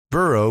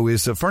Burrow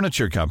is a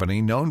furniture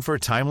company known for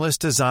timeless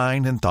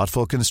design and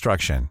thoughtful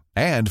construction,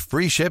 and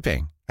free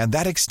shipping, and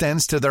that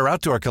extends to their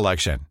outdoor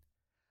collection.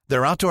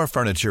 Their outdoor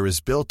furniture is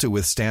built to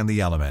withstand the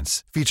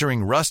elements,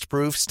 featuring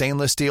rust-proof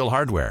stainless steel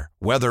hardware,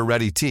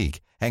 weather-ready teak,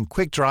 and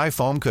quick-dry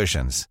foam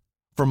cushions.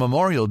 For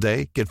Memorial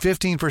Day, get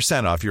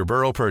 15% off your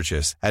Burrow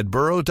purchase at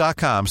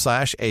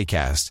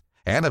burrow.com/ACAST,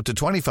 and up to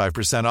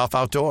 25% off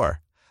outdoor.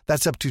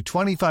 That's up to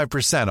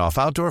 25% off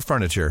outdoor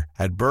furniture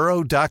at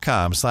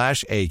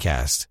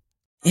burrow.com/ACAST.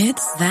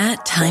 It's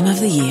that time of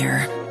the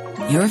year.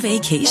 Your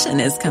vacation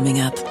is coming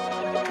up.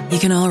 You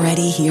can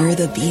already hear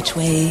the beach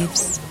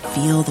waves,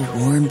 feel the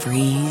warm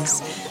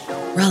breeze,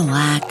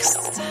 relax,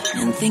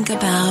 and think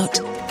about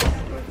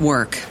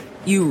work.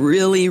 You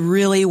really,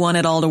 really want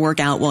it all to work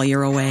out while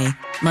you're away.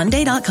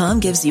 Monday.com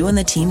gives you and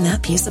the team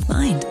that peace of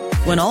mind.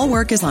 When all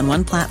work is on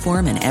one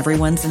platform and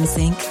everyone's in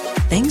sync,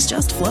 things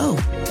just flow.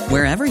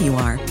 Wherever you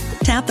are,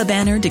 tap the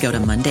banner to go to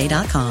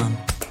Monday.com.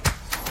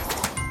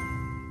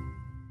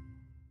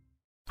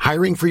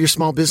 Hiring for your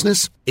small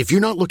business? If you're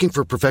not looking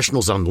for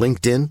professionals on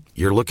LinkedIn,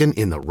 you're looking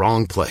in the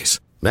wrong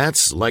place.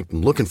 That's like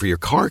looking for your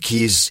car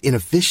keys in a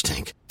fish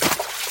tank.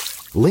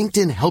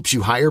 LinkedIn helps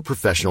you hire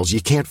professionals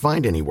you can't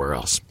find anywhere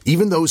else,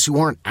 even those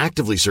who aren't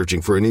actively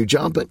searching for a new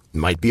job but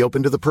might be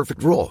open to the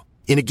perfect role.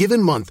 In a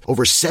given month,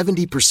 over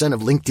 70%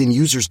 of LinkedIn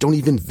users don't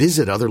even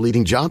visit other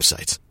leading job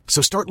sites.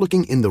 So start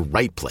looking in the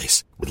right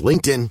place. With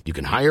LinkedIn, you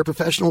can hire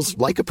professionals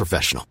like a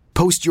professional.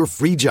 Post your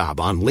free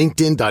job on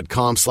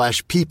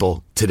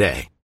linkedin.com/people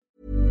today.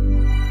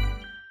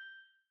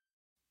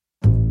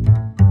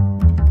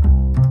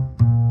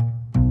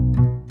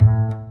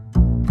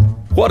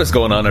 What is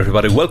going on,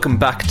 everybody? Welcome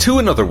back to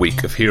another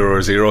week of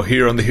Hero Zero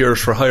here on the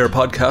Heroes for Hire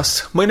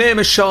podcast. My name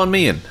is Sean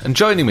Meehan, and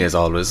joining me as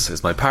always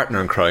is my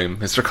partner in crime,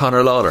 Mr.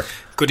 Conor Lawler.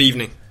 Good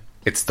evening.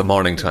 It's the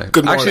morning time.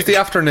 Good morning. Actually, it's the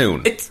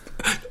afternoon.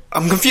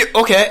 I'm confused.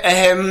 Okay,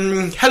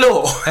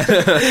 hello.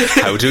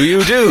 How do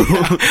you do?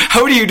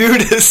 How do you do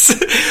this?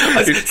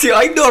 See,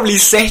 I'm normally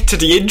set to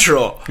the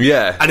intro.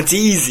 Yeah. And it's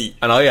easy.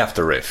 And I have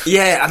to riff.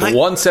 Yeah. And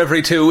once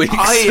every 2 weeks.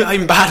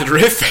 I'm bad at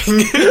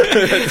riffing.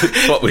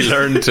 That's what we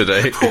learned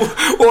today.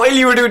 While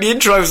you were doing the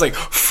intro, I was like,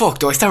 fuck,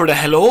 do I start with a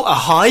hello, a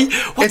hi?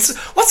 What's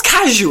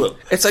casual?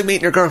 It's like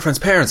meeting your girlfriend's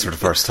parents for the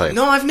first time.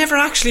 No, I've never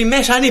actually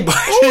met anybody.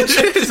 Oh,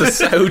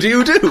 Jesus. How do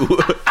you do?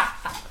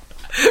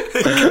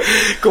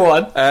 Go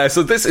on.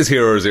 So this is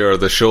Hero Zero,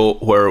 the show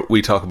where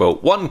we talk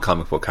about one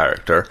comic book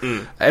character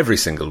every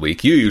single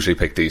week. You usually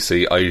pick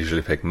DC, I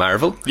usually pick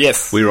Marvel.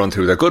 Yes. We run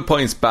through their good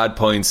points, bad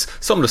points,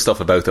 some of the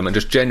stuff about them, and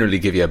just generally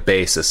give you a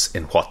basis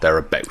in what they're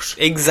about.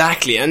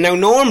 Exactly. And now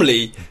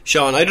normally,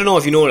 Sean, I don't know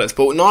if you know this,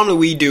 but normally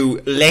we do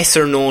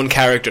lesser known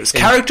characters.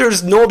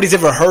 Characters nobody's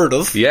ever heard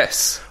of.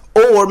 Yes.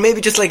 Or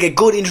maybe just like a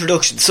good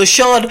introduction. So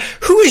Sean,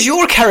 who is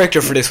your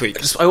character for this week?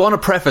 I want to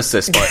preface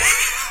this by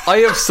I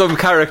have some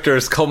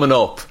characters coming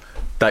up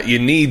that you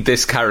need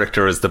this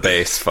character as the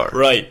base for.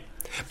 Right.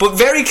 But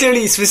very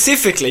clearly,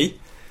 specifically,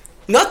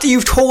 not that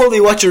you've told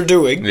me what you're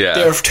doing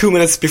there 2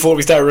 minutes before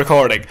we started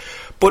recording,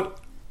 but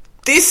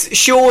this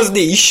show's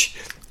niche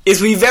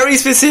is we very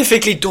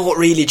specifically don't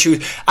really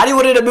choose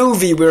anyone in a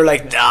movie. We're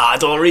like, nah, I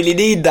don't really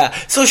need that.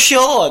 So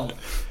Sean,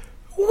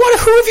 who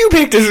have you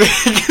picked this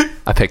week?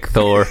 I picked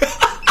Thor.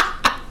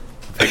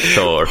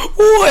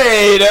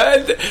 Wait,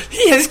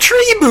 he has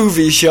 3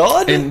 movies,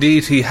 Sean.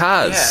 Indeed he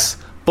has.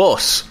 Yeah.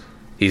 But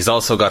he's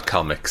also got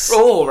comics.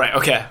 Oh, right,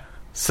 okay.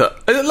 So,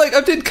 like,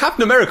 I did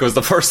Captain America was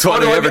the first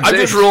one I ever did. I'm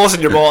just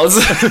roasting your balls.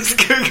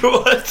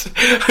 Go on.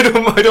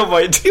 I don't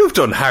mind. You've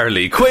done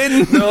Harley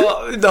Quinn.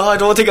 No, I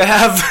don't think I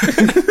have.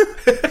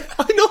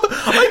 I know,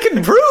 I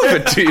can prove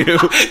it to you.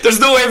 There's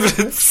no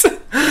evidence.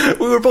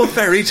 We were both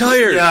very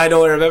tired. Yeah, I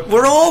know.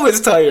 We're always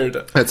tired.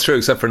 That's true,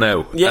 except for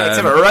now. Yeah,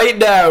 except for right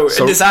now,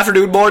 in this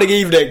afternoon, morning,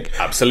 evening.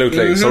 Absolutely.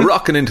 Mm-hmm. So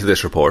rocking into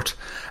this report,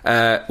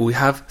 we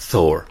have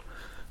Thor.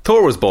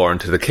 Thor was born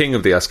to the king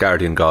of the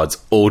Asgardian gods,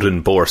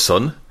 Odin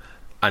Borson,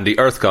 and the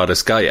earth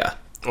goddess Gaia.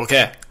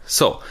 Okay.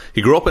 So,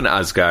 he grew up in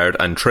Asgard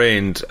and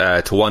trained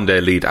to one day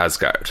lead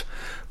Asgard.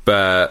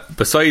 But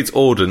besides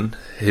Odin,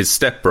 his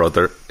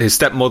stepmother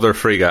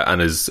Frigga,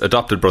 and his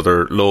adopted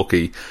brother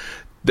Loki,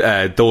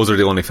 those are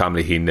the only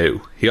family he knew.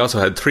 He also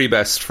had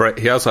best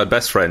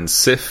friends,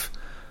 Sif,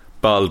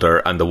 Balder,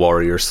 and the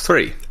Warriors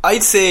 3.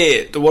 I'd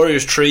say the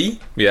Warriors 3.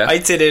 Yeah.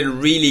 I'd say they'll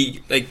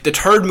really, like, the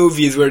third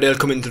movie is where they'll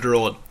come into their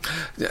own.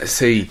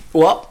 See.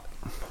 What?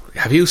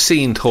 Have you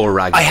seen Thor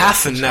Ragnarok? I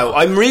haven't now.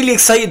 I'm really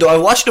excited though. I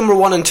watched number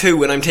 1 and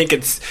 2 and I'm thinking,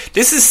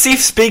 this is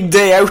Sif's big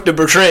day out,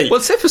 number 3.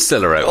 Well, Sif is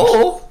still around.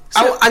 Oh.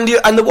 And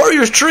the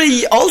Warriors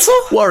 3 also?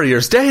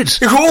 Warriors dead.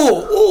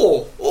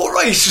 Oh,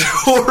 alright.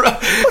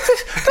 Alright.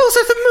 Those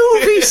are the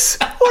movies.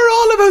 We're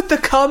all about the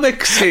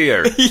comics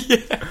here.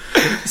 Yeah.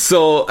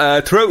 So,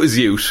 throughout his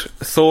youth,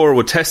 Thor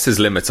would test his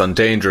limits on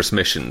dangerous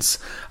missions,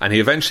 and he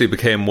eventually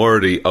became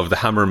worthy of the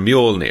hammer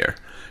Mjolnir,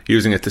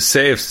 using it to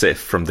save Sif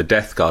from the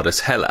death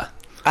goddess Hela.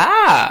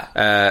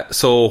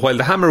 So while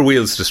the hammer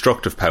wields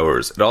destructive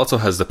powers, it also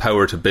has the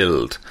power to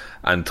build,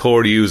 and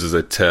Thor uses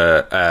it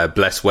to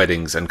bless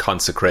weddings and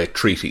consecrate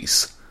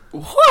treaties.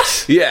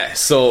 What? Yeah,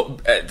 so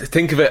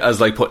think of it as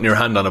like putting your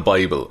hand on a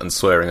Bible and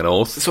swearing an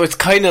oath. So it's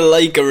kind of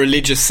like a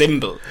religious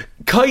symbol.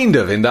 Kind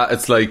of, in that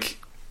it's like,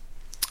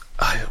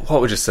 what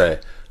would you say?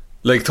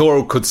 Like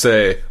Thor could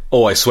say,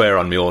 "Oh, I swear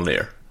on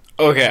Mjolnir."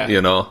 Okay.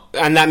 You know?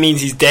 And that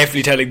means he's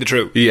definitely telling the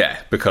truth. Yeah,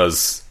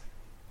 because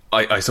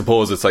I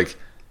suppose it's like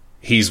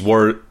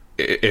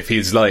if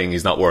he's lying,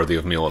 he's not worthy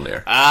of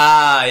Mjolnir.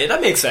 Ah, yeah,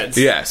 that makes sense.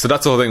 Yeah, so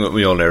that's the whole thing with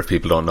Mjolnir, if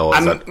people don't know,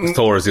 is that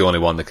Thor is the only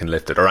one that can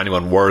lift it, or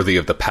anyone worthy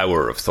of the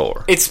power of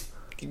Thor.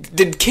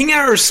 Did King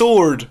Arthur's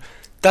sword,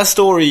 that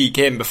story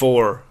came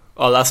before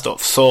all that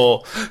stuff,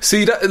 so...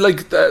 See,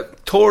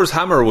 Thor's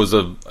hammer was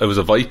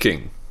a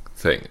Viking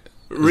thing.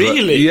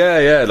 Really?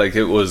 Yeah, like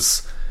it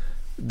was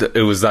that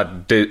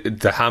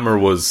the hammer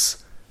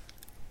was...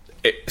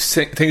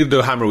 think of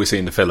the hammer we see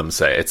in the film,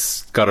 say.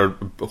 It's got a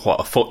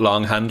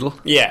foot-long handle?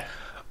 Yeah.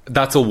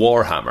 That's a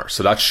war hammer,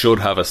 so that should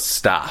have a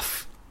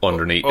staff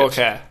underneath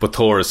okay. it. But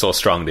Thor is so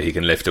strong that he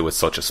can lift it with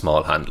such a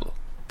small handle.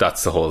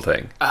 That's the whole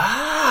thing.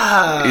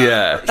 Ah.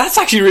 Yeah. That's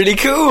actually really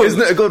cool.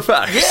 Isn't it a good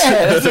fact?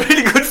 Yeah, that's a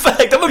really good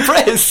fact. I'm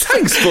impressed.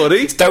 Thanks,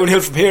 buddy. It's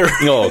downhill from here.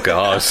 Oh,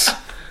 God.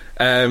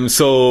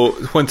 So,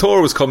 when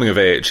Thor was coming of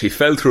age, he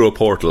fell through a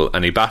portal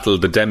and he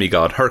battled the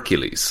demigod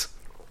Hercules.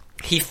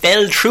 He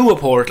fell through a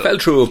portal.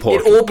 It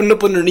opened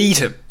up underneath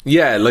him.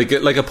 Yeah, like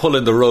a pull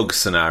in the rug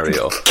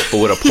scenario, but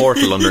with a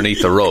portal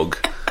underneath the rug.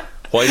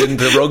 Why didn't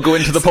the rug go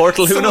into the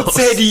portal? Who knows?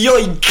 Said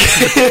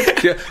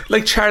yoink. Yeah,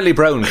 like Charlie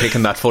Brown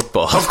kicking that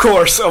football. Of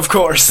course.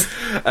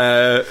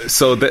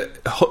 So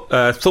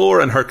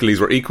Thor and Hercules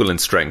were equal in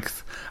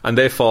strength, and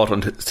they fought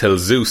until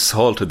Zeus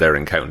halted their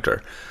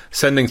encounter,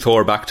 sending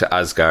Thor back to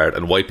Asgard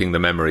and wiping the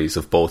memories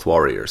of both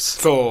warriors.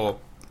 So...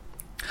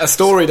 a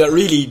story that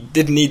really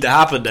didn't need to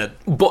happen then.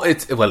 But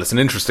it's an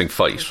interesting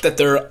fight. That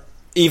they're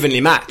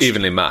evenly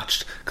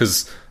matched.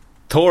 Because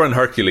Thor and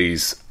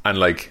Hercules and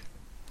like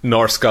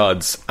Norse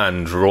gods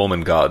and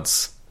Roman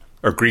gods,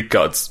 or Greek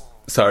gods,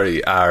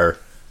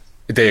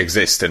 they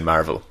exist in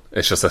Marvel.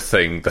 It's just a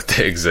thing that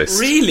they exist.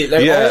 Really?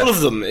 Like all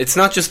of them? It's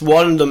not just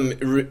one of them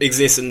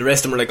exists and the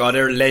rest of them are like, oh,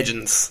 they're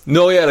legends.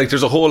 No, yeah, like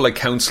there's a whole like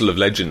council of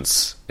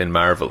legends in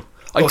Marvel.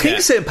 I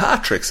think St.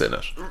 Patrick's in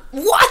it.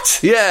 What?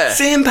 Yeah.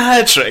 St.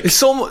 Patrick? It's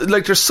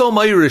there's some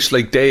Irish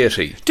like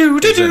deity. A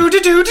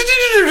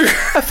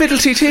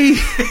fiddle-tee-tee.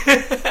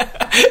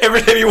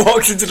 Every time he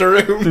walks into the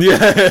room.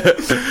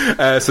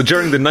 Yeah. So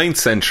during the 9th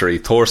century,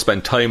 Thor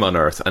spent time on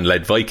Earth and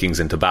led Vikings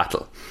into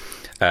battle.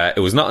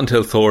 It was not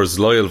until Thor's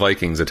loyal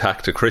Vikings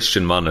attacked a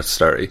Christian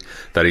monastery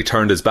that he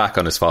turned his back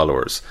on his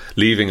followers,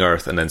 leaving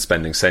Earth and then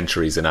spending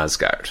centuries in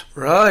Asgard.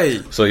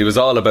 Right. So he was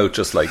all about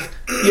just like,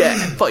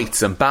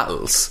 fights and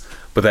battles.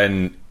 But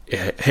then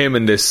him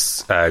and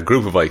this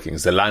group of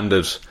Vikings, they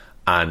landed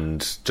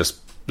and just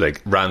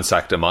like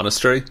ransacked a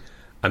monastery,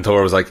 and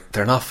Thor was like,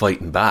 they're not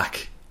fighting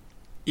back.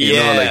 You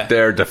know, like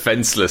they're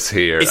defenseless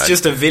here. It's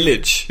just a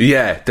village.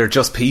 Yeah, they're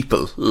just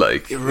people.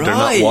 Like they're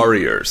not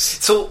warriors.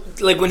 So,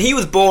 like when he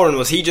was born,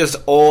 was he just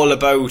all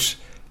about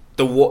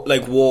the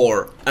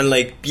war and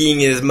like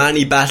being in as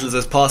many battles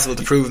as possible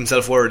to prove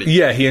himself worthy?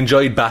 Yeah, he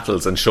enjoyed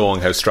battles and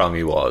showing how strong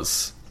he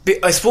was. But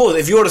I suppose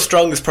if you're the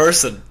strongest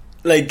person,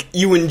 like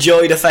you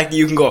enjoy the fact that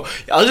you can go,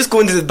 I'll just go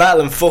into this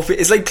battle and fuck it.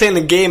 It's like playing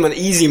a game on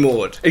easy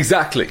mode.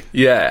 Exactly.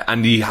 Yeah,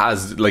 and he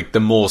has like the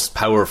most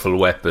powerful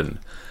weapon.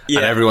 Yeah.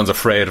 And everyone's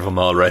afraid of him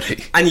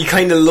already. And you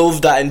kind of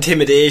love that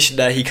intimidation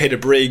that he kind of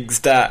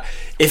brings, that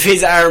if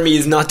his army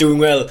is not doing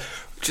well,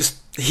 just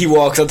he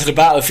walks onto the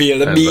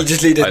battlefield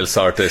immediately. I'll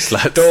sort this,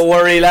 lads. Don't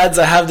worry, lads,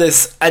 I have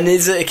this. And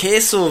is it a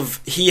case of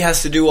he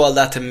has to do all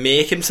that to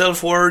make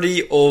himself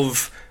worthy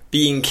of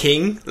being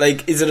king?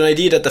 Like, is it an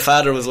idea that the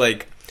father was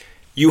like,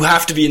 you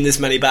have to be in this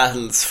many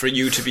battles for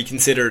you to be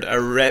considered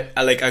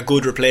a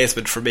good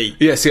replacement for me?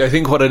 Yeah, see, I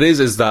think what it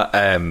is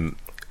that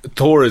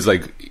Thor is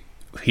like,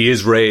 he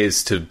is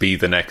raised to be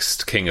the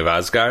next king of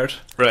Asgard.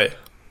 Right.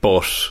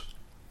 But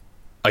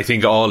I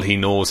think all he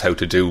knows how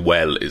to do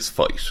well is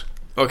fight.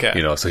 Okay.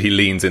 You know, so he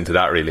leans into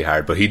that really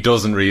hard, but he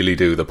doesn't really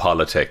do the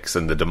politics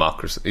and the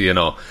democracy. You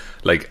know,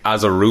 like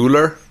as a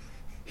ruler,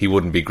 he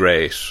wouldn't be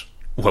great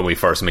when we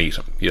first meet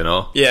him, you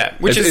know? Yeah,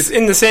 which is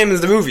in the same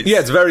as the movies.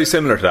 Yeah, it's very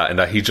similar to that in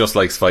that he just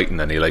likes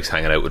fighting and he likes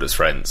hanging out with his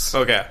friends.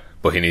 Okay.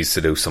 But he needs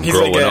to do some He's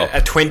growing like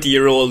a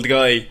 20-year-old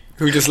guy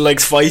who just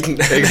likes fighting.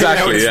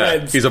 Exactly, yeah.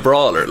 Friends. He's a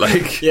brawler,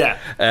 like. Yeah.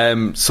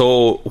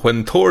 So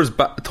when Thor's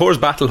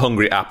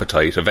battle-hungry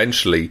appetite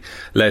eventually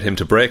led him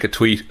to break a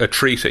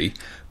treaty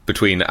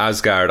between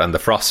Asgard and the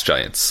Frost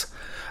Giants.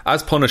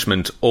 As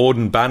punishment,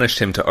 Odin banished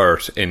him to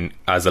Earth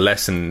as a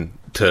lesson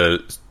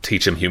to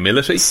teach him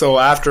humility. So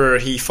after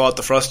he fought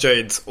the Frost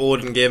Giants,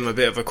 Odin gave him a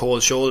bit of a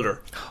cold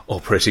shoulder. Oh,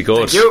 pretty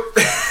good. Thank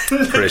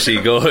you.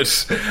 Pretty good.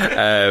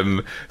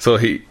 So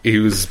he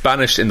was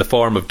banished in the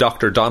form of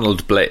Dr.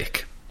 Donald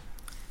Blake.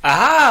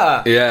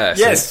 Aha! Yeah.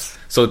 Yes.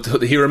 So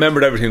he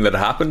remembered everything that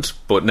had happened,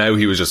 but now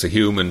he was just a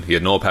human. He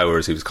had no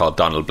powers. He was called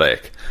Donald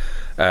Blake.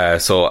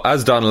 So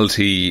as Donald,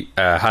 he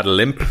had a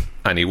limp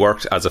and he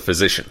worked as a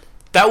physician.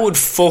 That would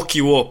fuck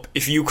you up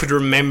if you could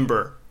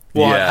remember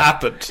what had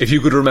happened. If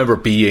you could remember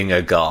being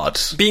a god.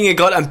 Being a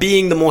god and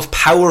being the most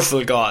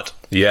powerful god.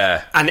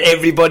 Yeah. And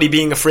everybody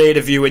being afraid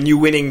of you and you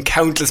winning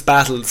countless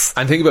battles.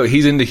 And think about it,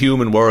 he's in the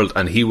human world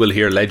and he will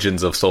hear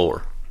legends of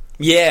Thor.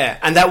 Yeah,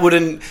 and that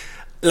wouldn't...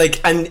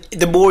 Like, and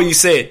the more you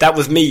say it, that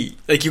was me.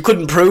 Like, you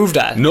couldn't prove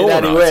that in any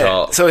not way. at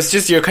all. So it's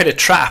just you're kind of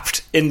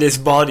trapped in this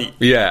body.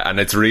 Yeah, and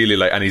it's really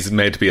like... And he's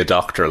made to be a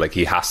doctor. Like,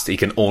 he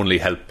can only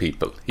help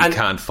people. He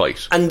can't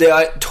fight. And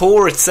the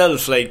Thor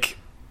itself, like...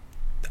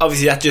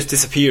 Obviously, that just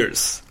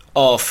disappears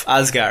off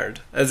Asgard.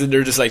 As in,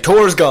 they're just like,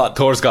 Thor's gone.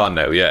 Thor's gone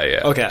now,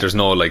 yeah. Okay. There's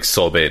no, like,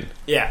 sub in.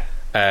 Yeah.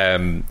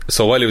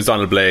 So while he was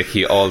Donald Blake,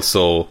 he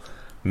also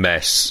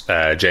met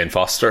Jane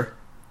Foster.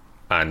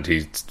 And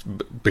he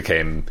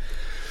became...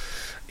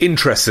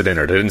 interested in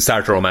her. They didn't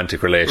start a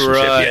romantic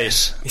relationship yet.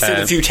 He sent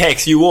a few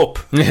texts, you up.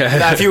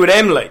 Yeah. A few with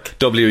M, like.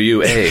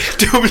 W-U-A.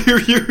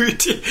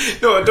 W-U-T.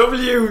 No,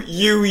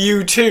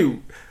 W-U-U-2.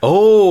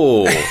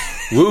 Oh,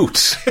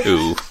 woot.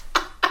 Ooh.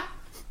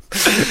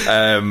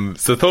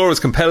 So Thor was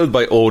compelled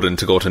by Odin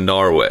to go to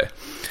Norway.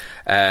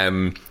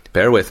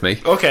 Bear with me.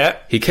 Okay.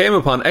 He came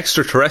upon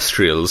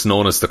extraterrestrials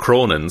known as the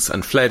Cronins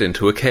and fled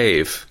into a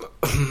cave.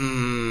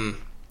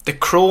 The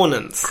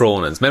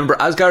Cronins. Remember,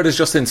 Asgard is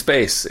just in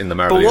space in the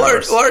Marvel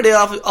universe. What are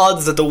the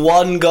odds that the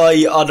one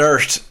guy on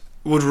Earth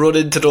would run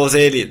into those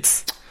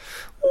aliens?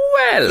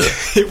 Well,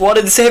 1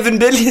 in 7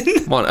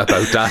 billion? What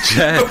about that,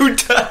 yeah. About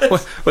that.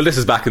 Well, this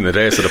is back in the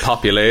day, so the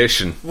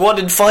population... 1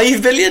 in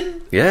 5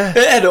 billion? Yeah.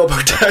 I know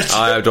about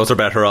that. Those are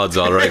better odds,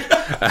 alright.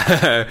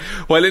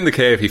 While in the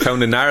cave, he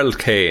found a gnarled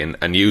cane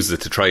and used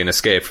it to try and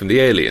escape from the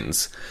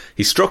aliens.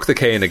 He struck the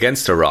cane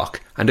against a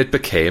rock, and it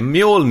became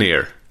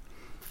Mjolnir.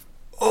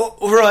 Oh,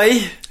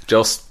 right. It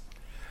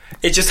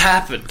just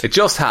happened.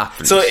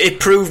 So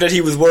it proved that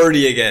he was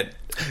worthy again.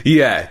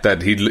 Yeah,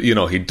 that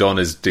he'd done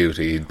his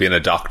duty. He'd been a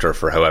doctor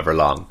for however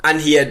long.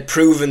 And he had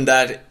proven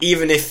that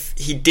even if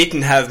he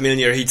didn't have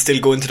Mjolnir, he'd still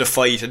go into the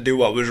fight and do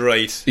what was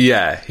right.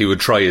 Yeah, he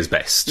would try his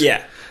best.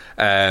 Yeah.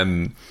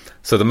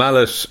 So the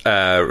mallet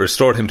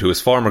restored him to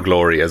his former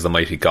glory as the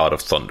mighty god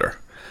of thunder.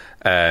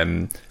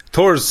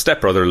 Thor's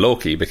stepbrother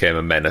Loki became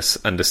a menace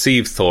and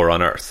deceived Thor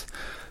on Earth.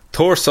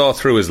 Thor saw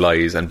through his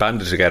lies and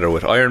banded together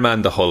with Iron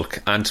Man, the Hulk,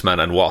 Ant-Man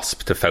and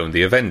Wasp to found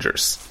the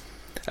Avengers.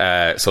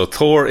 So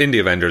Thor in the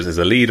Avengers is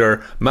a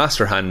leader,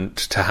 master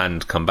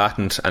hand-to-hand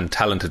combatant and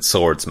talented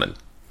swordsman.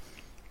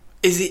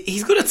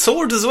 He's good at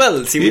swords as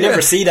well. See, we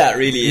never see that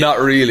really. Not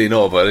really,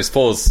 no, but I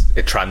suppose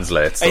it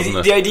translates, doesn't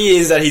it? The idea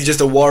is that he's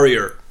just a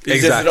warrior.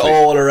 He's just an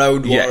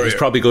all-around warrior. Yeah, he's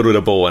probably good with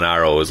a bow and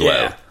arrow as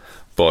well.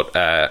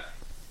 But,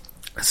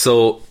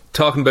 so...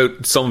 Talking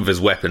about some of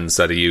his weapons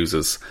that he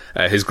uses,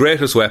 his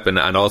greatest weapon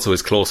and also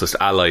his closest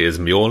ally is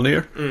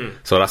Mjolnir.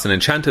 So that's an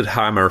enchanted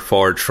hammer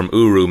forged from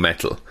Uru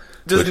metal.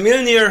 Does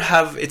Mjolnir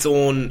have its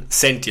own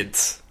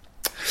sentience?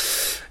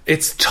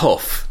 It's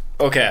tough.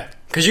 Okay,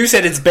 because you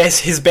said it's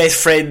his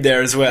best friend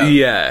there as well.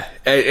 Yeah,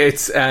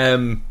 it's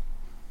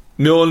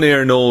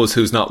Mjolnir knows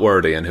who's not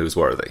worthy and who's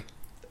worthy.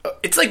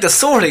 It's like the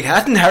Sorting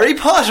Hat in Harry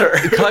Potter,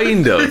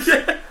 kind of.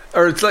 Yeah.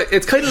 Or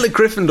it's kind of like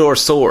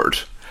Gryffindor's sword.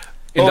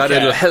 In that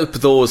it'll help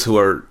those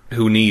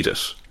who need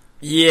it.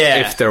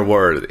 Yeah. If they're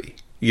worthy.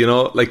 You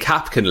know, like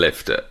Cap can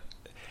lift it.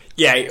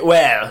 Yeah,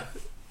 well,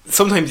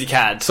 sometimes he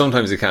can't.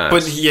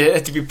 But he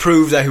had to be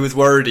proved that he was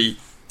worthy.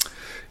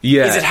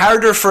 Yeah. Is it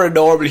harder for a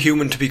normal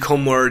human to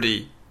become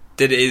worthy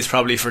than it is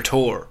probably for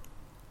Thor?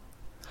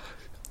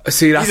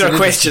 See, these are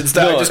questions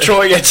that I'm just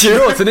throwing at you.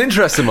 No, it's an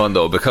interesting one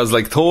though, because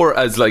like Thor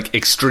has like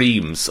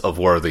extremes of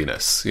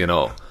worthiness, you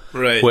know.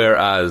 Right.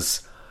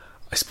 Whereas,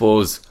 I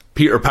suppose...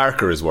 Peter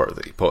Parker is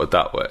worthy, put it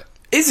that way.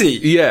 Is he?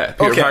 Yeah,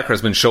 Peter Parker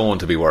has been shown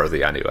to be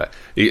worthy anyway.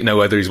 Now,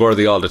 whether he's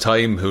worthy all the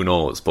time, who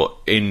knows? But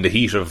in the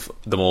heat of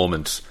the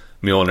moment,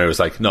 Mjolnir was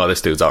like, no, this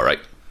dude's alright.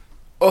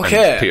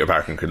 Okay. And Peter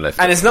Parker can lift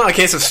it. And it's not a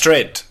case of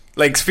strength.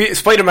 Like,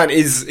 Spider-Man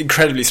is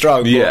incredibly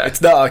strong, but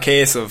it's not a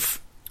case of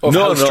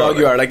how strong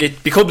you are. Like,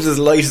 it becomes as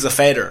light as a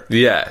feather.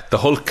 Yeah, the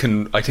Hulk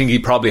I think he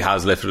probably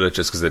has lifted it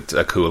just because it's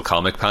a cool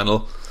comic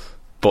panel.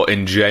 But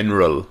in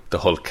general, the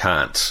Hulk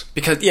can't.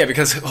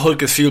 Because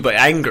Hulk is fueled by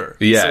anger.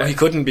 Yeah. So he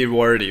couldn't be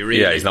worthy,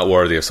 really. Yeah, he's not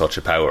worthy of such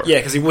a power. Yeah,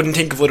 because he wouldn't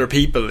think of other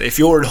people. If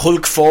you're in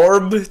Hulk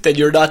form, then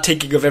you're not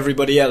thinking of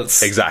everybody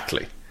else.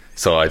 Exactly.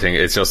 So I think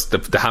it's just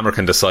the hammer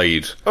can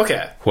decide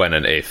when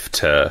and if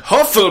to...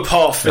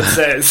 Hufflepuff, it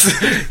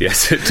says.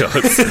 Yes, it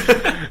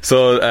does.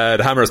 So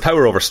the hammer has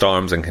power over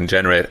storms and can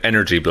generate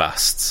energy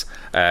blasts.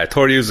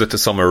 Thor uses it to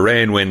summon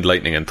rain, wind,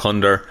 lightning and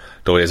thunder,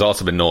 though he has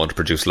also been known to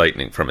produce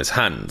lightning from his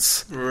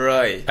hands.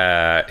 Right.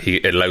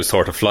 It allows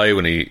Thor to fly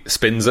when he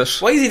spins it.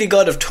 Why is he the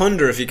god of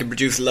thunder if he can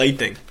produce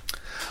lightning?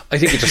 I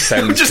think it just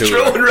sounds I'm just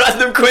throwing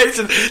random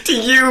questions to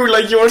you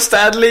like you're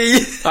Stan Lee.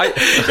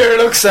 Here,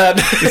 look, Stan.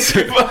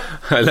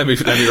 let me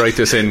write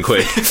this in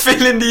quick.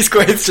 Fill in these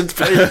questions,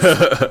 please.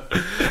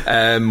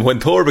 When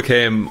Thor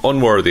became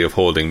unworthy of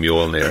holding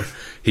Mjolnir,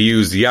 he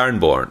used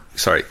Yarnbjorn,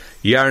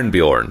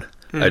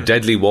 a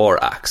deadly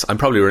war axe. I'm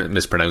probably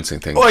mispronouncing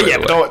things. Oh yeah,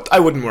 but I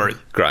wouldn't worry.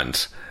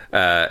 Grand.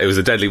 It was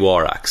a deadly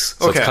war axe.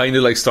 So it's kind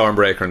of like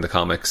Stormbreaker in the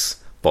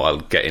comics, but I'll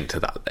get into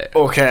that later.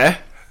 Okay.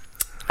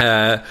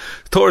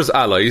 Thor's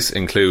allies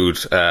include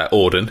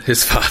Odin,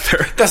 his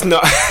father. That's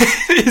not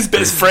his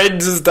best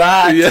friend's his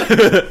dad.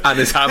 Yeah. And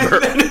his hammer.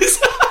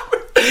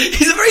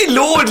 He's a very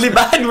lordly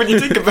man when you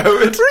think about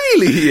it.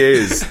 Really, he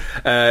is.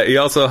 He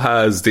also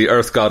has the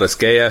earth goddess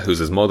Gaia, who's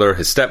his mother,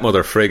 his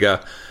stepmother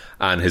Frigga,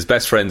 and his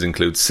best friends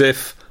include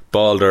Sif,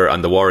 Balder,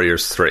 and the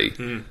Warriors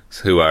 3,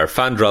 who are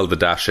Fandral the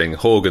Dashing,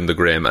 Hogan the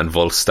Grim, and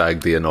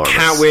Volstagg the Enormous.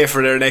 Can't wait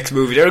for their next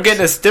movie. They're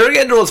getting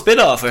their own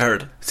spin-off, I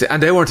heard. See,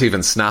 and they weren't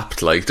even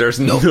snapped. Like, there's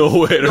no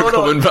way they're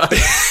coming back.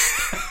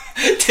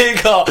 They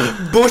got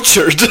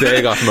butchered.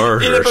 They got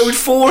murdered. In about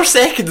 4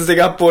 seconds they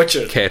got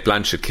butchered. Cate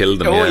Blanchett killed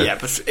them. Oh yeah,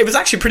 but it was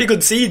actually a pretty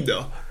good scene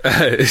though.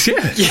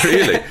 Yeah,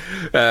 really.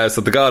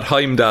 So the god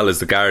Heimdall is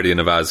the guardian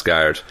of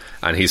Asgard,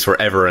 and he's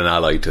forever an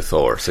ally to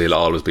Thor, so he'll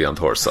always be on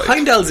Thor's side.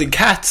 Heimdall's in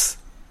Cats.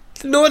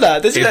 Didn't know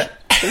that.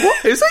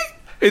 What is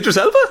he? Idris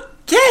Elba?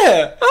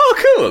 Yeah.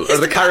 Oh, cool. Or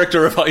the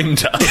character of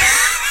Heimdall.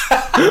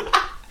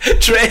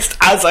 Dressed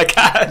as a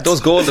cat. Those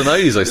golden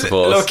eyes, I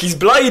suppose. Look, he's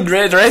blind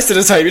the rest of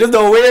the time. He doesn't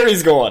know where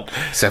he's going.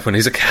 Except when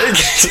he's a cat.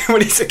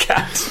 When he's a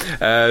cat.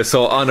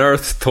 So on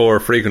Earth, Thor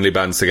frequently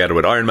bands together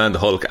with Iron Man, the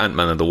Hulk,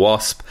 Ant-Man and the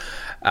Wasp,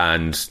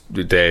 and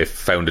they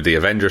founded the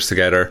Avengers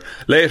together.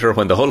 Later,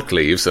 when the Hulk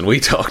leaves, and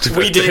we talked about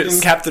we did this,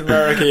 in Captain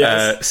America,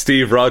 yes.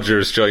 Steve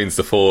Rogers joins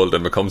the fold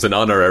and becomes an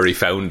honorary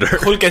founder.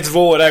 Hulk gets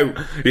voted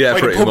out. Yeah, by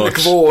pretty the public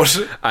much.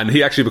 Vote. And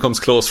he actually becomes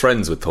close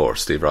friends with Thor,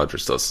 Steve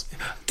Rogers does.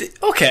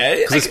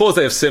 Okay. Because I suppose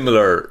they have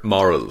similar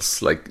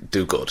morals, like,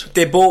 do good.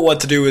 They both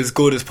want to do as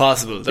good as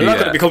possible. They're not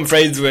going to become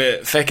friends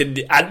with fucking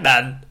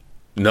Ant-Man.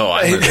 No,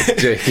 like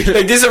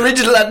this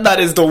original Ant-Man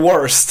is the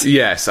worst.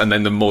 Yes, and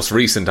then the most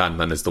recent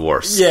Ant-Man is the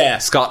worst. Yeah.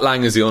 Scott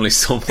Lang is the only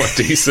somewhat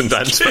decent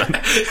Ant-Man.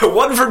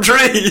 1 from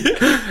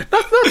 3.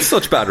 Not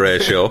such bad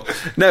ratio.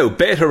 Now,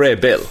 Beta Ray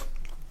Bill.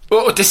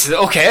 Oh, this is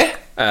okay.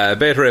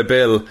 Beta Ray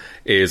Bill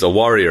is a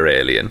warrior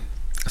alien.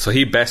 So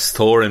he bests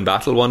Thor in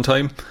battle one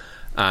time,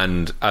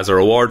 and as a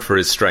reward for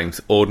his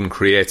strength, Odin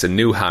creates a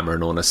new hammer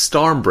known as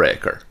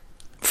Stormbreaker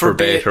for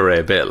Beta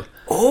Ray Bill.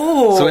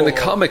 Oh. So in the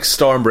comics,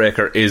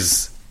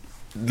 Stormbreaker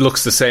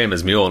looks the same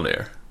as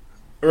Mjolnir.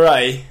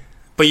 Right.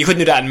 But you couldn't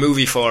do that in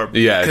movie form.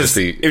 Yeah,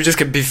 it would just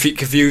be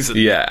confusing.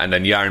 Yeah, and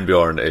then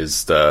Jarnbjorn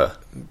is the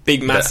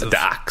big massive the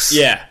axe.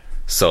 Yeah.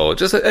 So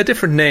just a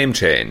different name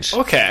change.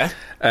 Okay.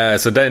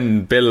 So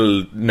then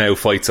Bill now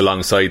fights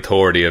alongside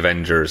Thor, the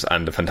Avengers,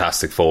 and the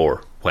Fantastic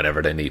Four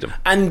whenever they need him.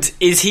 And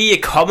is he a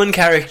common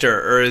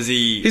character, or is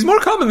he... He's more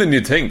common than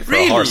you'd think for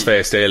a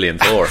horse-faced alien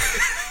Thor.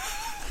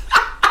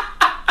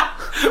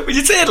 Would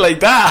you say it like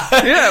that?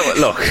 Yeah, well,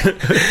 look.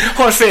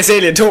 Horse-faced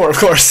alien Thor, of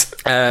course.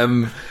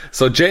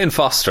 So Jane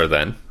Foster,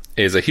 then,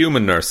 is a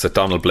human nurse that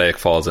Donald Blake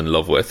falls in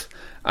love with,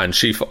 and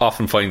she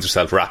often finds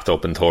herself wrapped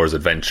up in Thor's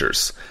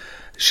adventures.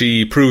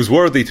 She proves to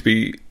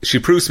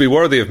be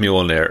worthy of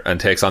Mjolnir and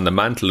takes on the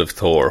mantle of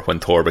Thor when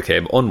Thor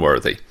became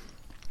unworthy.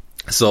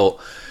 So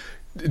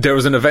there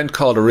was an event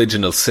called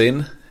Original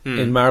Sin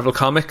in Marvel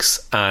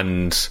Comics,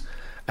 and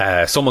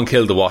someone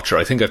killed the Watcher.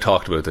 I think I've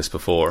talked about this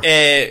before.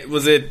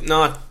 Was it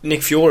not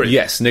Nick Fury?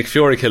 Yes, Nick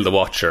Fury killed the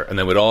Watcher, and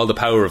then with all the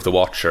power of the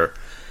Watcher,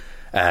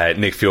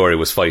 Nick Fury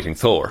was fighting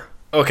Thor.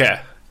 Okay.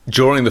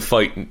 During the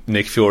fight,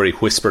 Nick Fury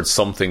whispered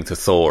something to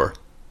Thor,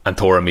 and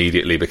Thor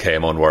immediately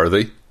became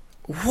unworthy.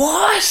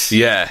 What?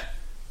 Yeah.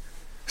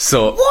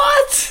 So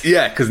what?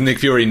 Yeah, because Nick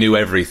Fury knew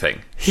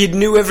everything. He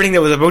knew everything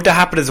that was about to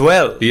happen as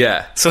well.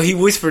 Yeah. So he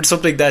whispered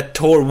something that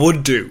Thor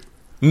would do.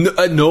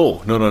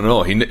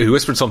 No. He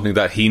whispered something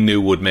that he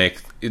knew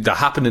that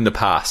happened in the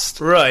past.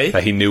 Right.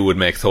 That he knew would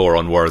make Thor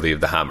unworthy of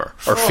the hammer,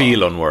 or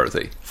feel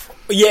unworthy.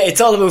 Yeah,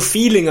 it's all about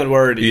feeling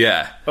unworthy.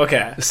 Yeah.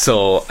 Okay.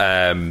 So,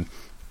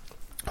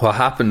 what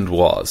happened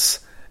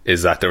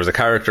is that there was a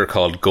character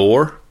called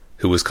Gore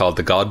who was called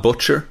the God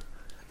Butcher.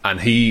 And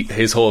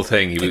his whole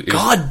thing...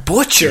 God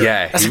Butcher?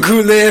 Yeah. That's a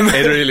cool name.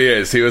 It really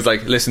is. He was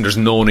like, listen, there's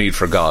no need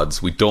for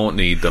gods. We don't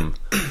need them.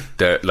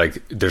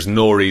 There's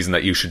no reason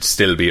that you should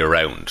still be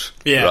around.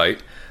 Yeah.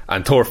 Right?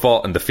 And Thor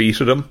fought and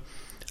defeated him.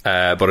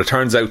 But it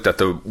turns out that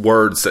the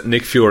words that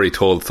Nick Fury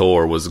told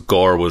Thor was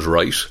Gore was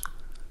right.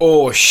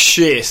 Oh,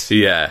 shit.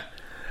 Yeah.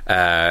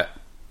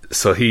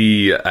 So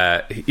he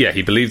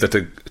believed that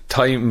the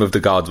time of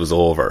the gods was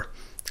over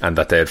and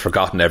that they had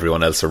forgotten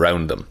everyone else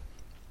around them.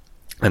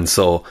 And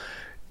so...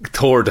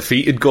 Thor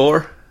defeated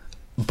Gore,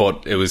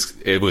 but it was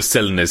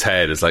still in his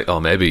head. It's like, oh,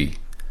 maybe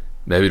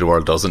the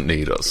world doesn't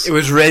need us. It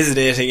was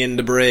resonating in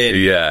the brain.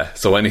 Yeah.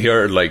 So when he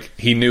heard,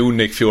 he knew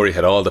Nick Fury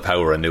had all the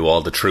power and knew all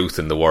the truth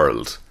in the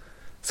world.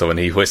 So when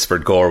he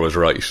whispered Gore was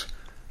right,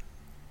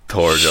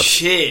 Thor just...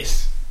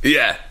 Shit.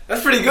 Yeah.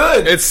 That's pretty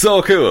good. It's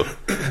so cool.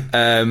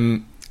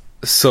 And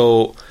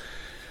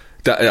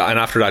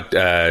after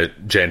that,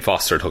 Jane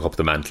Foster took up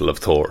the mantle of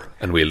Thor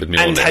and wielded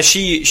Mjolnir. And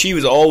she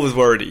was always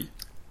worthy?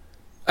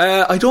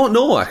 I don't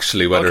know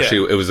actually whether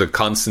it was a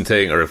constant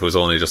thing or if it was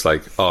only just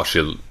like, oh,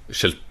 she'll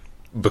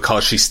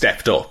because she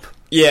stepped up.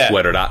 Yeah.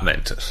 Whether that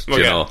meant it,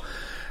 you know.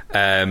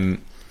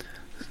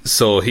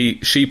 So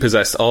she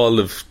possessed all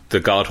of the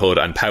godhood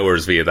and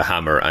powers via the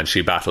hammer, and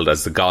she battled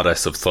as the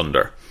goddess of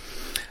thunder.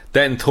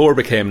 Then Thor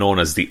became known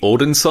as the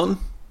Odin's son.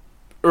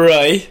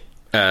 Right.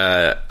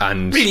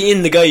 And really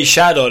in the guy's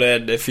shadow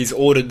then, if he's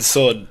Odin's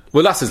son.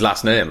 Well, that's his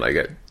last name, like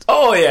it.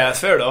 Oh yeah,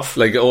 fair enough.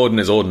 Like Odin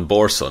is Odin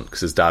Bor's son,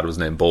 because his dad was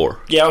named Bor.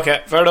 Yeah,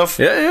 okay, fair enough.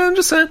 Yeah, I'm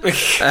just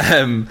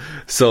saying.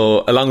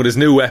 So, along with his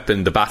new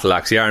weapon, the battle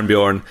axe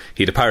Jarnbjorn,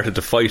 he departed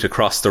to fight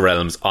across the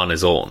realms on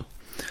his own.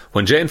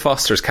 When Jane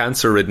Foster's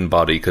cancer-ridden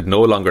body could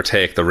no longer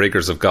take the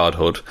rigours of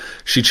godhood,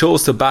 she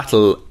chose to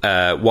battle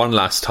one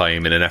last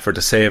time in an effort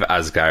to save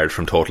Asgard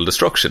from total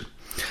destruction.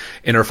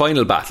 In her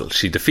final battle,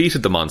 she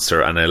defeated the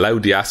monster and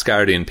allowed the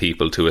Asgardian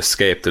people to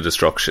escape the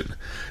destruction.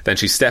 Then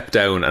she stepped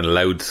down and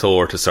allowed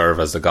Thor to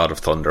serve as the god of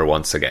thunder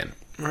once again.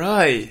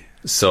 Right.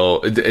 So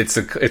it's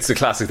a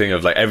classic thing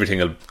of like everything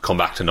will come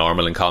back to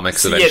normal in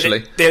comics eventually.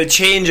 Yeah, they'll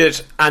change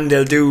it and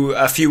they'll do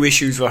a few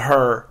issues with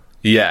her.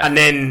 Yeah. And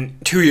then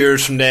 2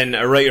 years from then,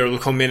 a writer will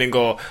come in and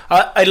go,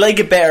 I like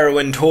it better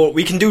when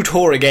we can do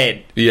Thor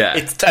again. Yeah.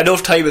 It's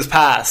enough time has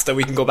passed that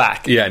we can go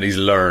back. Yeah, and he's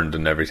learned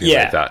and everything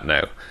like that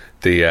now.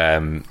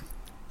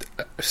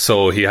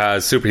 So he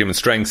has superhuman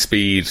strength,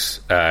 speed,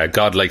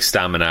 godlike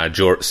stamina,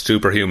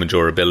 superhuman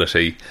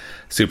durability,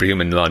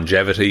 superhuman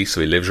longevity,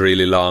 so he lives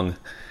really long.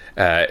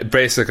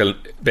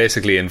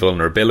 Basically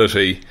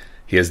invulnerability.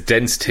 He has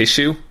dense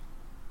tissue,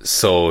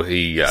 so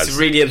he's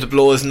really able to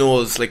blow his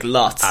nose like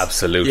lots.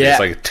 Absolutely, it's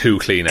like 2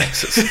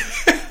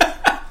 Kleenexes.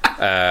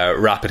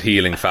 Rapid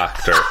healing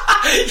factor.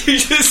 You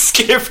just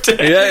skipped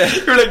it. Yeah.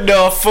 You're like,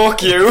 no,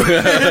 fuck you.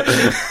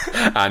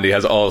 And he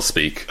has all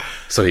speak,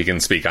 so he can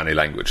speak any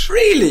language.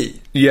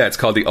 Really? Yeah, it's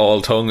called the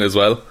All Tongue as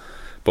well.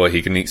 But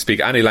he can speak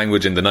any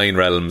language in the 9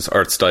 realms,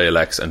 Earth's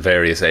dialects, and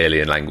various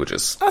alien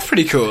languages. That's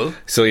pretty cool.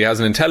 So he has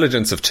an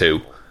intelligence of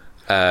 2,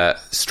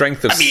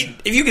 strength of... I mean,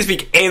 if you can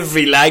speak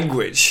every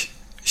language,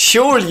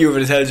 surely you have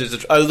an intelligence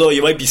of... Although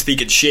you might be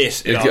speaking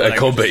shit. It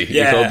could be.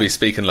 Yeah. You could be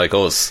speaking like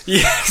us.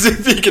 Yeah,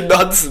 speaking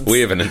nonsense.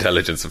 We have an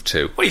intelligence of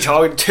 2. What are you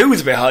talking? 2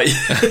 is a bit high.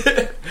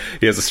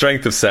 He has a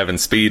strength of 7,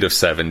 speed of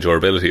 7,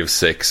 durability of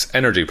 6,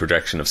 energy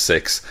projection of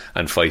 6,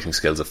 and fighting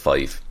skills of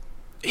 5.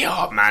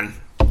 Yeah, man.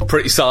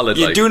 Pretty solid.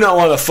 You do not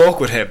want to fuck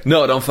with him.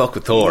 No, don't fuck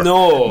with Thor.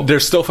 No.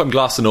 There's stuff I'm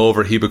glossing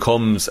over. He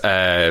becomes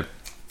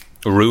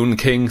Rune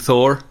King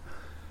Thor.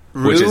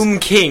 Rune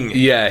King?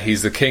 Yeah,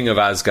 he's the king of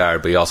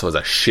Asgard, but he also has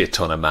a shit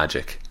ton of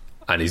magic.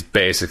 And he's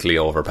basically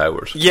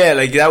overpowered. Yeah,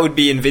 like that would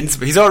be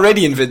invincible. He's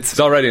already invincible. He's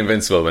already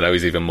invincible, but now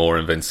he's even more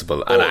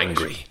invincible and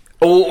angry.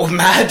 Oh,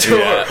 mad Thor.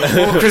 Yeah.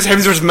 Oh, Chris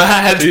Hemsworth's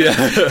mad. Yeah.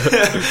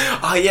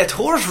 Oh yeah,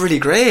 Thor's really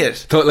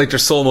great. Like,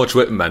 there's so much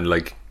with him, and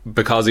like,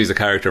 because he's a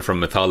character from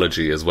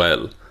mythology as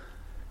well,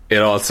 it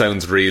all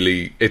sounds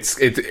really...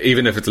 It's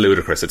even if it's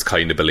ludicrous, it's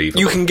kind of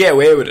believable. You can get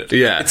away with it.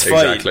 Yeah, it's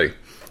fine. Exactly.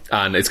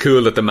 And it's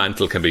cool that the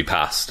mantle can be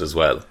passed as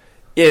well.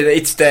 Yeah,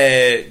 it's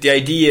the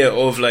idea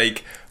of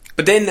like...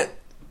 But then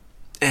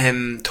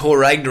Thor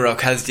Ragnarok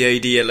has the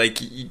idea like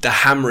the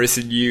hammer is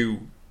in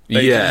you.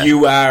 Like,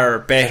 you are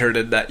better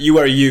than that. You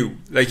are you.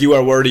 Like, you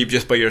are worthy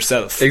just by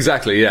yourself.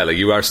 Exactly, yeah. Like,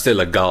 you are still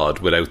a god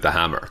without the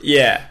hammer.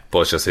 Yeah.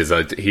 But it's just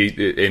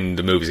in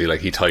the movies,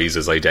 he ties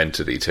his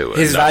identity to it.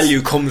 His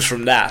value comes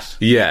from that.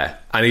 Yeah.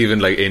 And even,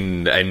 like,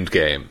 in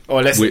Endgame. Oh,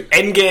 listen,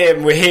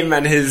 Endgame with him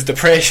and his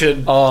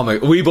depression. Oh, my...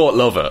 We both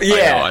love it.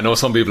 Yeah. I know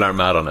some people aren't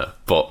mad on it.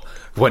 But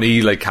when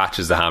he, like,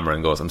 catches the hammer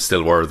and goes, I'm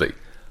still worthy.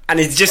 And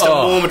it's just a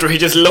moment where he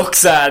just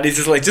looks at it. He's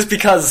just like, just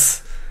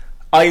because...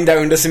 I'm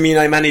down doesn't mean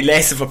I'm any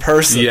less of a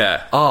person.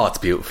 Yeah. Oh, it's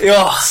beautiful.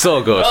 Oh,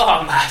 so good.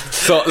 Oh, man.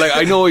 So, like,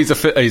 I know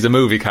he's a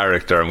movie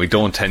character and we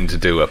don't tend to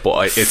do it,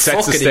 but it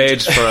sets the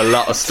stage for a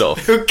lot of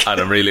stuff. Okay. And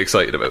I'm really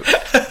excited about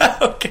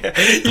it.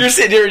 Okay. You're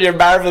sitting here in your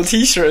Marvel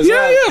t-shirt as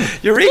well. Yeah.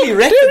 You're really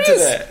repping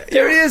today.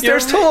 There he is.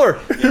 There's Thor.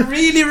 You're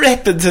really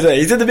repping today.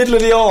 He's in the middle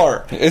of the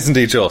hour. Isn't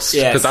he just?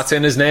 Yes. Because that's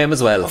in his name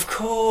as well. Of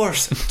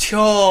course.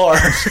 Thor.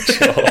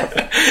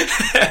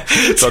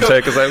 So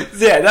take us out.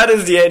 Yeah, that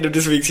is the end of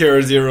this week's Hero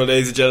Zero,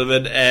 ladies and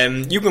gentlemen.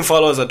 You can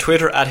follow us on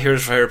Twitter at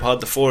Heroes for Hire Pod.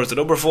 The 4 is the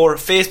number 4.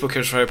 Facebook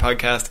Heroes for Hire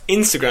Podcast.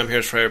 Instagram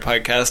Heroes for Hire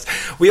Podcast.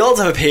 We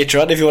also have a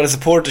Patreon if you want to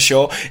support the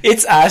show.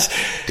 It's at...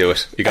 Do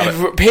it. You got it.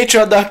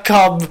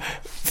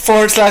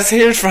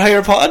 Patreon.com/Heroes for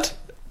Hire Pod.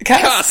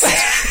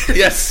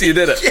 Yes, you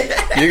did it.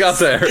 Yes. You got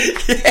there.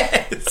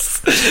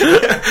 Yes.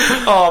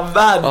 Oh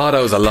man. Oh, that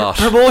was a lot.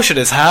 Promotion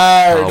is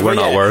hard. Oh, we're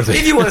not worthy.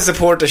 If you want to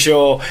support the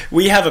show,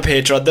 we have a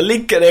Patreon. The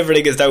link and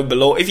everything is down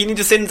below. If you need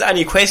to send us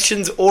any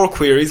questions or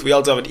queries, we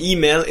also have an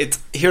email. It's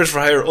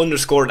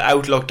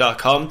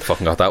heroesforhire_outlook.com.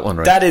 Fucking got that one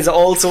right. That is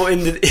also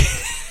in the...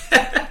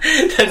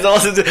 That's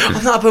also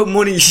I'm not about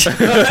money.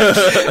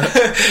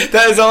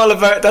 That's all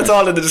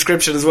in the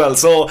description as well.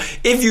 So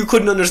if you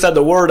couldn't understand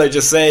the word I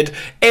just said,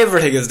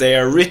 everything is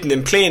there, written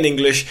in plain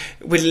English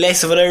with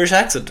less of an Irish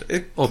accent.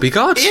 Oh, be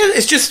God. Yeah,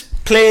 it's just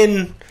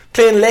plain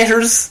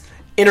letters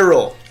in a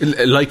row,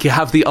 like you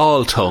have the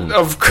all tongue.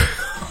 Of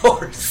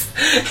course.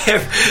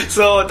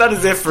 So that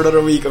is it for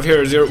another week of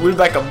Hero Zero. We'll be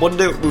back on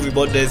Monday with Movie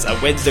Mondays and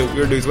Wednesday with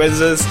Weird News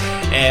Wednesdays.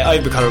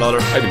 I've been Conor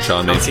Lawler. I've been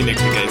Sean. I'll see you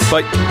next week, guys.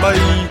 Bye.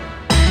 Bye.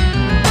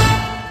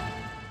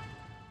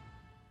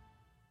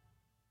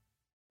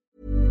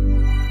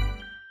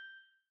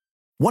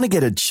 Want to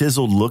get a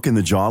chiseled look in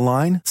the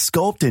jawline?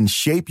 Sculpt and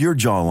shape your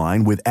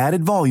jawline with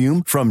added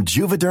volume from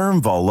Juvederm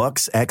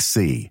Volux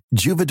XC.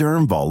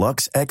 Juvederm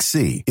Volux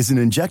XC is an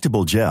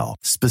injectable gel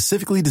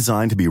specifically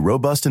designed to be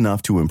robust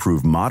enough to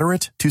improve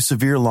moderate to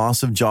severe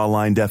loss of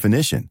jawline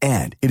definition.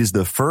 And it is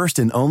the first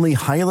and only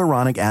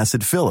hyaluronic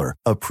acid filler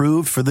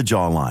approved for the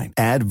jawline.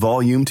 Add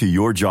volume to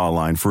your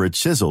jawline for a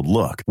chiseled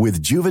look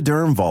with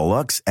Juvederm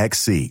Volux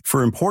XC.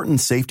 For important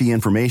safety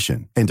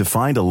information and to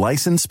find a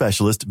licensed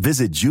specialist,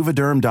 visit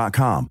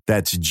Juvederm.com.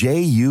 That's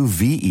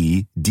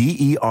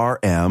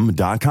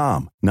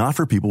Juvederm.com. Not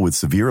for people with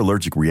severe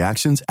allergic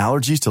reactions,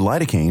 allergies to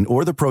lidocaine,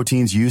 or the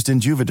proteins used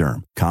in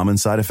Juvederm. Common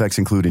side effects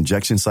include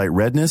injection site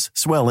redness,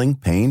 swelling,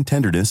 pain,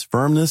 tenderness,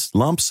 firmness,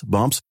 lumps,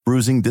 bumps,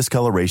 bruising,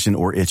 discoloration,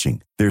 or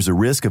itching. There's a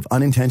risk of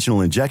unintentional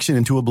injection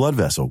into a blood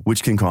vessel,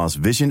 which can cause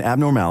vision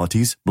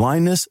abnormalities,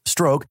 blindness,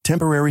 stroke,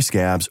 temporary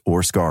scabs,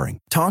 or scarring.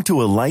 Talk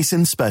to a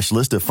licensed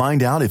specialist to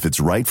find out if it's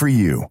right for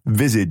you.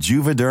 Visit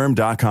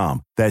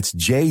Juvederm.com. That's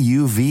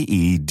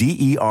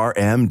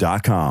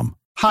Juvederm.com.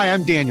 Hi,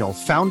 I'm Daniel,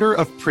 founder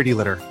of Pretty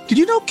Litter. Did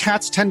you know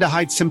cats tend to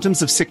hide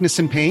symptoms of sickness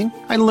and pain?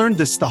 I learned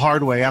this the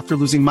hard way after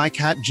losing my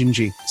cat,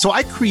 Gingy. So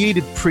I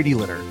created Pretty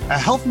Litter, a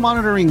health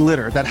monitoring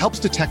litter that helps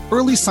detect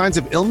early signs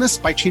of illness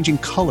by changing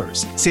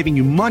colors, saving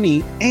you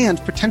money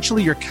and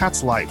potentially your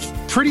cat's life.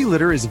 Pretty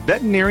Litter is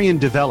veterinarian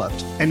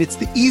developed, and it's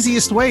the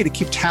easiest way to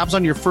keep tabs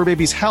on your fur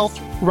baby's health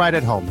right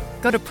at home.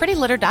 Go to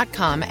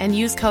prettylitter.com and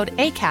use code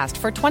ACAST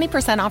for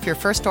 20% off your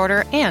first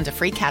order and a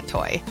free cat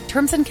toy.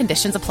 Terms and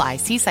conditions apply.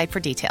 See site for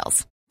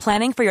details.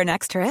 Planning for your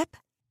next trip?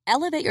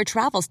 Elevate your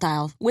travel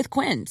style with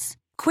Quince.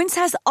 Quince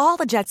has all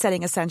the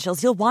jet-setting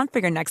essentials you'll want for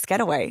your next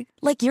getaway,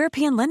 like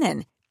European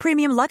linen,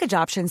 premium luggage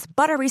options,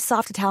 buttery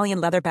soft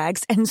Italian leather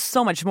bags, and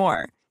so much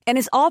more. And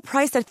is all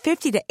priced at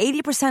 50 to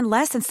 80%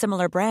 less than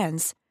similar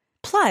brands.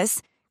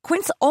 Plus,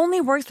 Quince only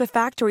works with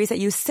factories that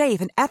use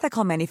safe and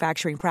ethical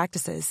manufacturing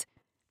practices.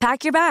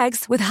 Pack your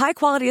bags with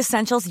high-quality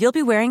essentials you'll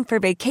be wearing for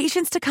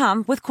vacations to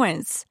come with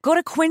Quince. Go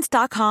to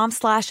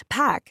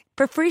quince.com/pack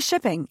for free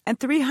shipping and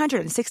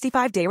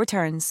 365-day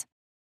returns.